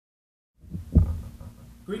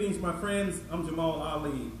Greetings, my friends. I'm Jamaal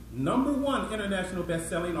Ali, #1 international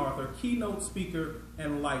best-selling author, keynote speaker,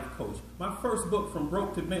 and life coach. My first book, From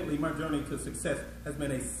Broke to Bentley, My Journey to Success, has been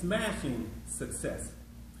a smashing success.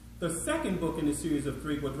 The second book in the series of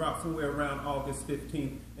 3 will drop somewhere around August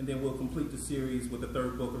 15th, and then we'll complete the series with the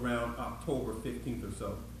third book around October 15th or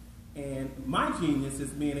so. And my genius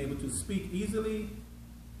is being able to speak easily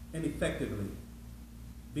and effectively,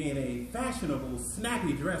 being a fashionable,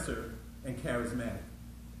 snappy dresser, and charismatic.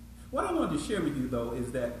 What I wanted to share with you, though,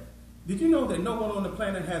 is that, did you know that no one on the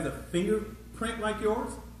planet has a fingerprint like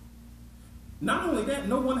yours? Not only that,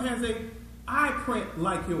 no one has an eye print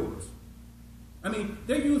like yours. I mean,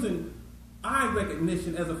 they're using eye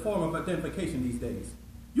recognition as a form of identification these days.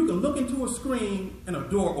 You can look into a screen and a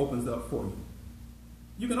door opens up for you.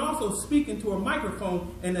 You can also speak into a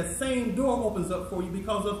microphone and that same door opens up for you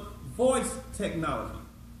because of voice technology.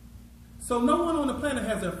 So no one on the planet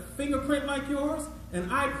has a fingerprint like yours, an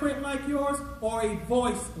eye print like yours, or a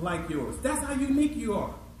voice like yours. That's how unique you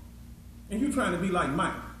are. And you're trying to be like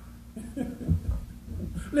Mike.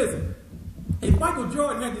 Listen, if Michael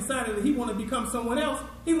Jordan had decided that he wanted to become someone else,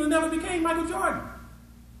 he would have never became Michael Jordan.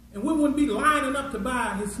 And we wouldn't be lining up to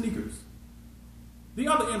buy his sneakers. The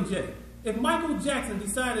other MJ, if Michael Jackson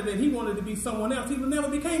decided that he wanted to be someone else, he would never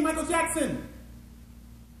became Michael Jackson.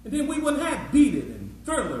 And then we wouldn't have Beat It and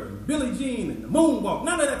Thriller and Billie Jean and the Moonwalk,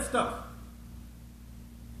 none of that stuff.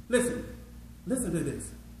 Listen to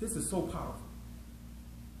this. This is so powerful.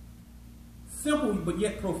 Simple but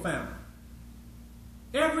yet profound.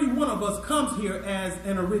 Every one of us comes here as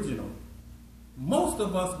an original. Most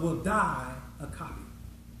of us will die a copy.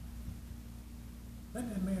 Let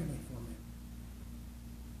that marinate for a minute.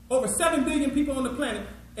 Over 7 billion people on the planet,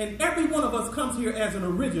 and every one of us comes here as an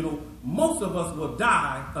original. Most of us will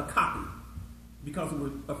die a copy because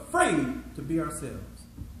we're afraid to be ourselves.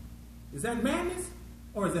 Is that madness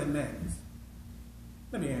or is that madness?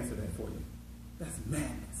 Let me answer that for you. That's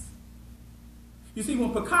madness. You see,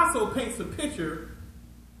 when Picasso paints a picture,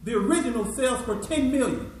 the original sells for 10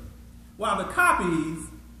 million, while the copies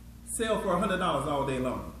sell for $100 all day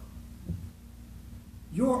long.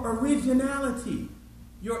 Your originality,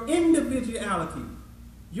 your individuality,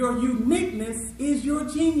 your uniqueness is your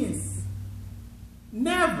genius.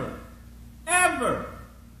 Never, ever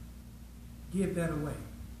give that away.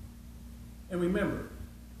 And remember,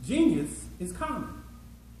 genius is common.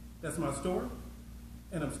 That's my story,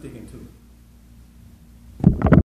 and I'm sticking to it.